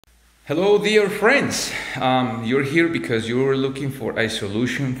Hello dear friends, you're here because you're looking for a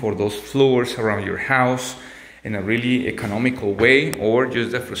solution for those floors around your house in a really economical way, or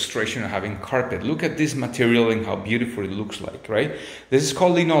just the frustration of having carpet. Look at this material and how beautiful it looks like, right? This is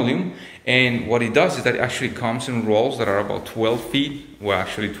called linoleum, and what it does is that it actually comes in rolls that are about 12 feet, well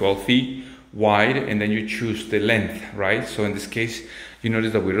actually 12 feet wide, and then you choose the length, right? So in this case, you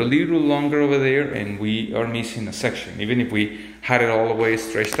notice that we're a little longer over there and we are missing a section. Even if we had it all the way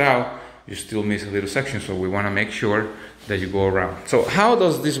stretched out, you still miss a little section, so we want to make sure that you go around. So how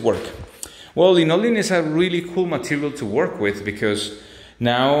does this work? Well, linoleum is a really cool material to work with because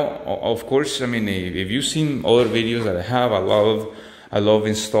now, of course, I mean, if you've seen other videos that I have, I love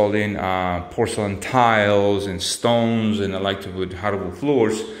installing porcelain tiles and stones, and I like to put hardwood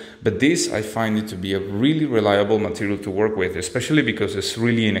floors. But this, I find it to be a really reliable material to work with, especially because it's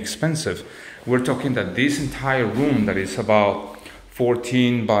really inexpensive. We're talking that this entire room that is about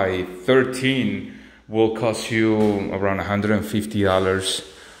 14 by 13 will cost you around $150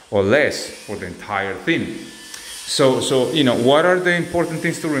 or less for the entire thing. So you know, what are the important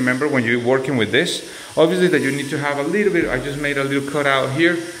things to remember when you're working with this? Obviously that you need to have a little bit, I just made a little cutout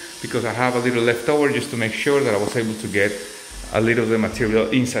here because I have a little leftover just to make sure that I was able to get a little of the material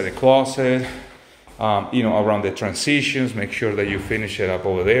inside the closet, you know, around the transitions. Make sure that you finish it up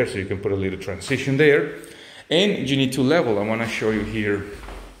over there so you can put a little transition there. And you need to level. I want to show you here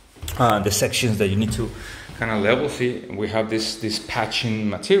the sections that you need to kind of level. See, we have this patching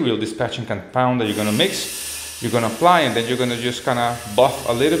material, this patching compound that you're going to mix, you're going to apply, and then you're going to just kind of buff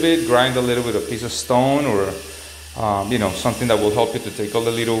a little bit, grind a little bit, a piece of stone or you know, something that will help you to take all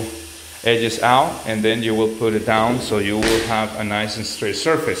the little edges out, and then you will put it down so you will have a nice and straight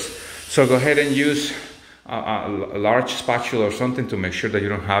surface. So go ahead and use a large spatula or something to make sure that you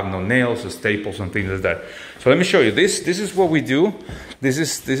don't have no nails or staples and things like that. So let me show you this. This is what we do. This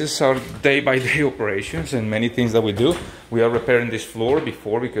is our day-by-day operations and many things that we do. We are repairing this floor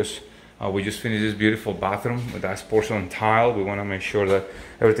before because we just finished this beautiful bathroom with that porcelain tile. We want to make sure that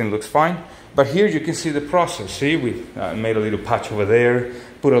everything looks fine. But here you can see the process. See, we made a little patch over there,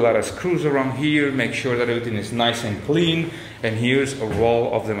 put a lot of screws around here, make sure that everything is nice and clean. And here's a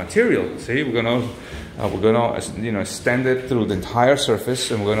roll of the material. See, we're gonna you know, extend it through the entire surface,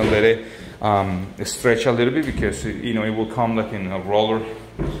 and we're gonna let it stretch a little bit because you know, it will come like in a roller.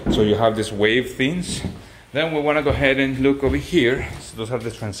 So you have these wave things. Then we want to go ahead and look over here. So those are the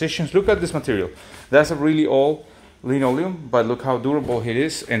transitions. Look at this material. That's a really old linoleum, but look how durable it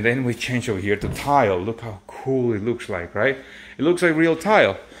is. And then we change over here to tile. Look how cool it looks like, right? It looks like real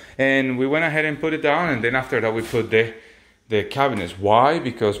tile. And we went ahead and put it down, and then after that we put the cabinets. Why?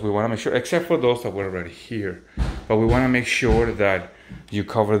 Because we want to make sure, except for those that were already here, but we want to make sure that you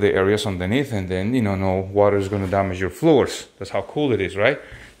cover the areas underneath, and then, you know, no water is going to damage your floors. That's how cool it is, right?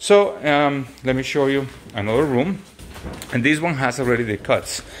 So let me show you another room, and this one has already the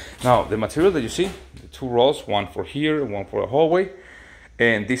cuts. Now the material that you see, the two rolls, one for here, one for a hallway,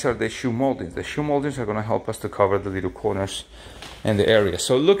 and these are the shoe moldings. The shoe moldings are going to help us to cover the little corners and the area.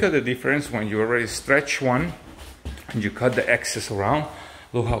 So look at the difference when you already stretch one and you cut the excess around.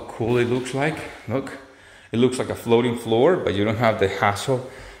 Look how cool it looks like. Look, it looks like a floating floor, but you don't have the hassle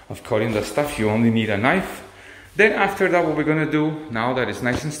of cutting the stuff. You only need a knife. Then after that, what we're gonna do, now that it's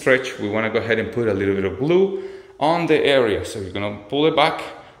nice and stretched, we wanna go ahead and put a little bit of glue on the area. So you're gonna pull it back,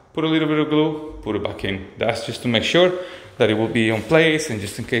 put a little bit of glue, put it back in. That's just to make sure that it will be on place, and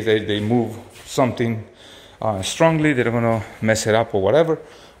just in case they move something strongly, they're gonna mess it up or whatever.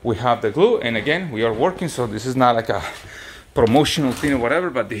 We have the glue, and again, we are working, so this is not like a promotional thing or whatever,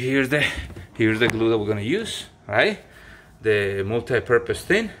 but here's the glue that we're gonna use, right? The multi-purpose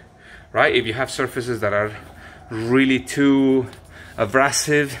thing, right? If you have surfaces that are really too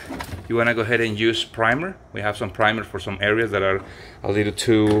abrasive, you want to go ahead and use primer. We have some primer for some areas that are a little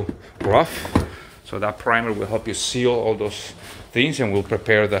too rough, so that primer will help you seal all those things, and we'll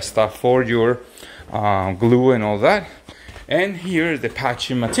prepare the stuff for your glue and all that. And here is the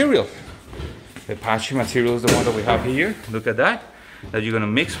patching material. The patching material is the one that we have here. Look at that you're gonna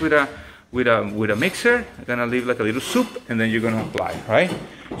mix with a mixer. You're gonna leave like a little soup, and then you're gonna apply, right?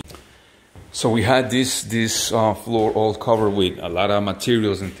 So we had this floor all covered with a lot of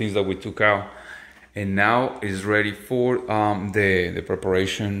materials and things that we took out, and now it's ready for the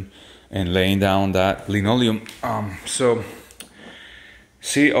preparation and laying down that linoleum. So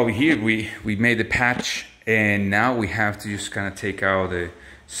see over here, we made the patch, and now we have to just kind of take out the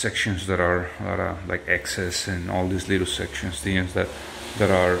sections that are like excess, and all these little sections, the ends that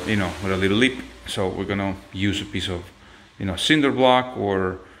are, you know, with a little lip. So we're gonna use a piece of, you know, cinder block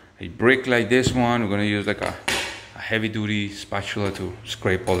or a brick like this one. We're gonna use like a heavy duty spatula to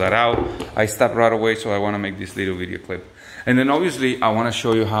scrape all that out. I stopped right away, so I want to make this little video clip. And then obviously I want to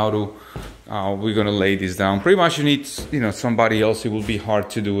show you how to we're gonna lay this down. Pretty much you need, you know, somebody else. It will be hard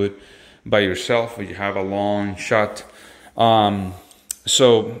to do it by yourself if you have a long shot. So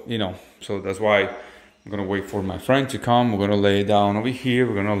you know, so that's why I'm gonna wait for my friend to come. We're gonna lay it down over here.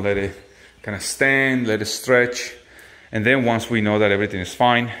 We're gonna let it kind of stand, let it stretch, and then once we know that everything is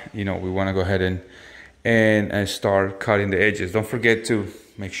fine, you know, we want to go ahead and start cutting the edges. Don't forget to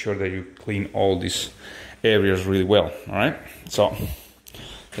make sure that you clean all these areas really well. All right, so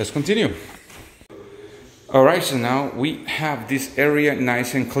let's continue. All right, so now we have this area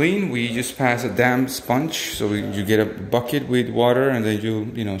nice and clean. We just pass a damp sponge. So you get a bucket with water, and then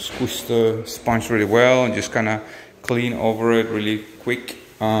you know, squish the sponge really well and just kind of clean over it really quick,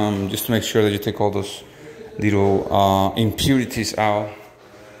 just to make sure that you take all those little impurities out.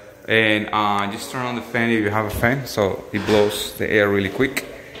 And just turn on the fan if you have a fan, so it blows the air really quick.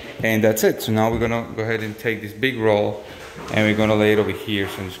 And that's it. So now we're gonna go ahead and take this big roll and we're gonna lay it over here.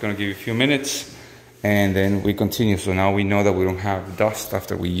 So I'm just gonna give you a few minutes and then we continue. So now we know that we don't have dust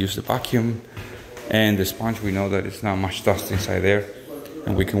after we use the vacuum, and the sponge, we know that it's not much dust inside there,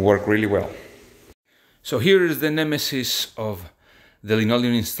 and we can work really well. So here is the nemesis of the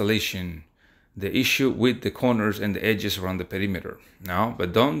linoleum installation, the issue with the corners and the edges around the perimeter. Now,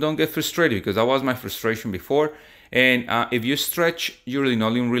 but don't get frustrated, because that was my frustration before. And if you stretch your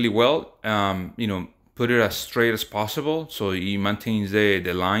linoleum really well, you know, put it as straight as possible so it maintains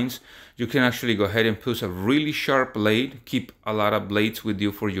the lines, you can actually go ahead and put a really sharp blade, keep a lot of blades with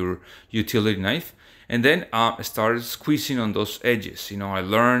you for your utility knife, and then start squeezing on those edges. You know, I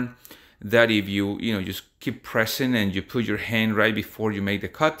learned that if you know, just keep pressing and you put your hand right before you make the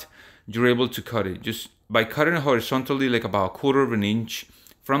cut, you're able to cut it just by cutting it horizontally, like about 1/4 of an inch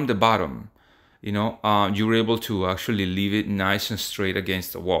from the bottom. You know, you're able to actually leave it nice and straight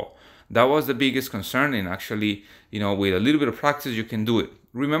against the wall. That was the biggest concern, and actually, you know, with a little bit of practice, you can do it.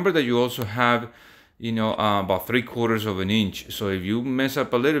 Remember that you also have, you know, about 3/4 of an inch. So if you mess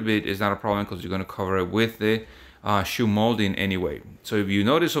up a little bit, it's not a problem, because you're going to cover it with the shoe molding anyway. So if you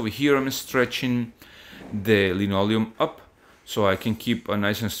notice over here, I'm stretching the linoleum up so I can keep a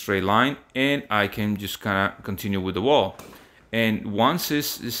nice and straight line, and I can just kind of continue with the wall. And once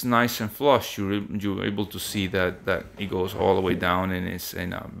it's nice and flush, you're able to see that it goes all the way down, and it's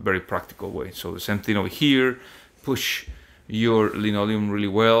in a very practical way. So the same thing over here. Push your linoleum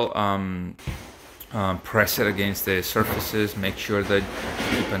really well. Press it against the surfaces. Make sure that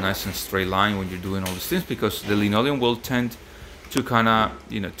you keep a nice and straight line when you're doing all these things, because the linoleum will tend to kind of,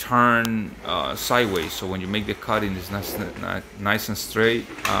 you know, turn sideways. So when you make the cutting, it's nice and straight.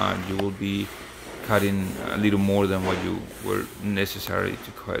 You will be cutting a little more than what you were necessary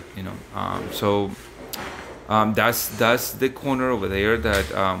to cut, you know. That's the corner over there that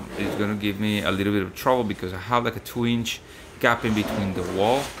is gonna give me a little bit of trouble, because I have like a 2-inch gap in between the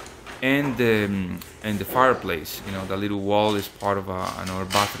wall and the fireplace. You know, the little wall is part of another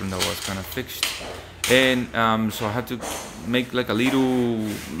bathroom that was kind of fixed, and so I had to make like a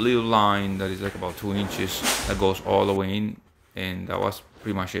little line that is like about 2 inches that goes all the way in, and that was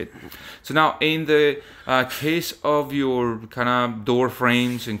pretty much it. So now in the case of your kind of door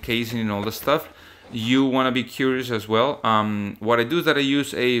frames and casing and all this stuff, you want to be curious as well. What I do is that I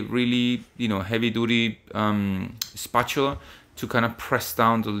use a really, you know, heavy duty spatula to kind of press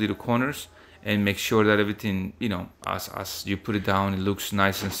down the little corners and make sure that everything, you know, as you put it down, it looks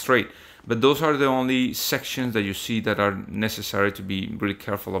nice and straight. But those are the only sections that you see that are necessary to be really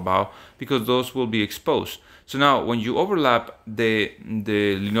careful about, because those will be exposed. So now when you overlap the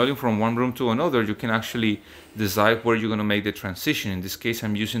linoleum from one room to another, you can actually decide where you're going to make the transition. In this case,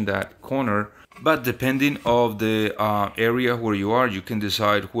 I'm using that corner, but depending of the area where you are, you can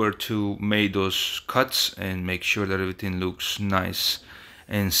decide where to make those cuts and make sure that everything looks nice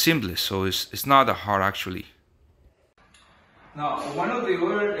and seamless. So it's not that hard actually. Now, one of the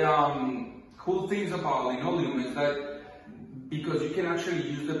other cool things about linoleum is that because you can actually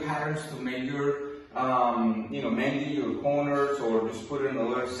use the patterns to make your you know, mending your corners, or just put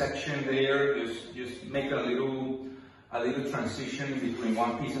another section there, just make a little transition between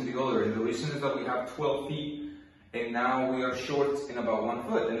one piece and the other. And the reason is that we have 12 feet and now we are short in about 1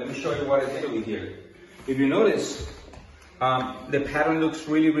 foot. And let me show you what I did over here. If you notice, the pattern looks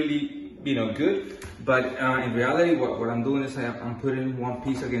really, you know, good, but in reality what I'm doing is I'm putting one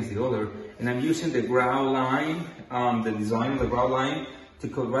piece against the other, and I'm using the grout line, the design of the grout line, to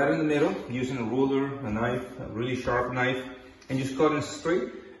cut right in the middle, using a ruler, a knife, a really sharp knife, and just cutting straight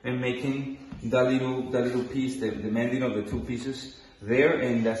and making that little piece, the mending of the two pieces, there,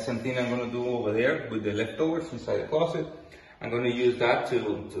 and that's something I'm gonna do over there with the leftovers inside the closet. I'm gonna use that to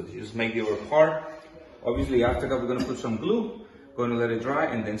just make the other part. Obviously, after that, we're gonna put some glue, gonna let it dry,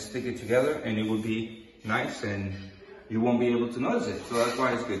 and then stick it together, and it will be nice, and you won't be able to notice it. So that's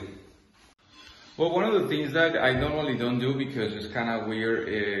why it's good. Well, one of the things that I normally don't do because it's kind of weird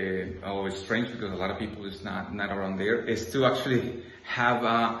or it's strange because a lot of people is not around there, is to actually have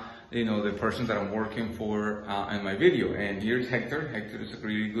you know, the person that I'm working for in my video. And here's Hector. Hector is a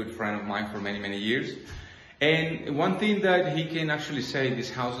really good friend of mine for many years. And one thing that he can actually say, this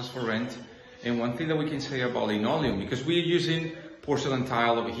house is for rent. And one thing that we can say about linoleum, because we're using porcelain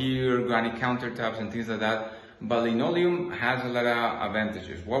tile over here, granite countertops and things like that, but linoleum has a lot of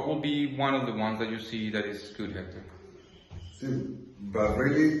advantages. What will be one of the ones that you see that is good, Hector? See, but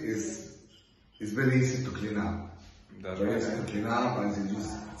really it's very easy to clean up. That's very right. easy to clean up, and you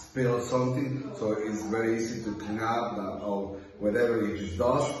just spill something, so it's very easy to clean up, or whatever, if it's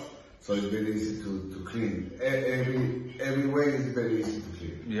dust, so it's very easy to clean. Every way is very easy to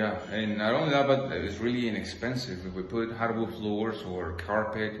clean. Yeah, and not only that, but it's really inexpensive. If we put hardwood floors or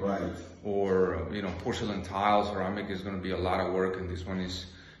carpet, Right. or you know, porcelain tiles, ceramic is going to be a lot of work, and this one is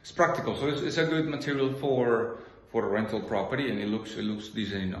practical. So it's a good material for a rental property, and it looks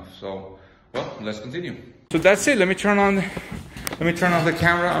decent enough. So, well, let's continue. So that's it. Let me turn off the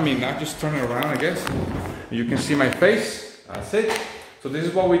camera. I mean, not just turn it around, I guess. You can see my face. That's it. So this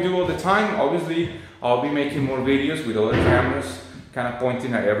is what we do all the time. Obviously, I'll be making more videos with other cameras, kind of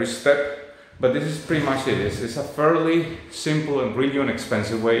pointing at every step. But this is pretty much it. It's a fairly simple and really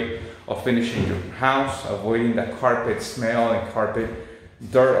inexpensive way of finishing your house, avoiding that carpet smell and carpet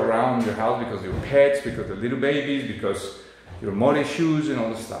dirt around your house because of your pets, because of little babies, because your muddy shoes and all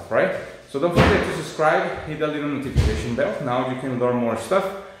this stuff, right? So don't forget to subscribe, hit that little notification bell. Now you can learn more stuff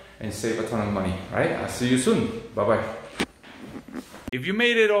and save a ton of money, right? I'll see you soon. Bye-bye. If you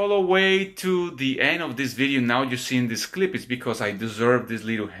made it all the way to the end of this video, now you're seeing this clip, it's because I deserve this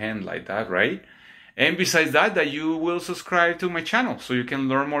little hand like that, right? And besides that you will subscribe to my channel so you can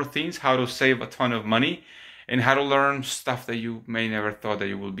learn more things, how to save a ton of money, and how to learn stuff that you may never thought that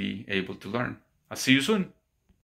you will be able to learn. I'll see you soon.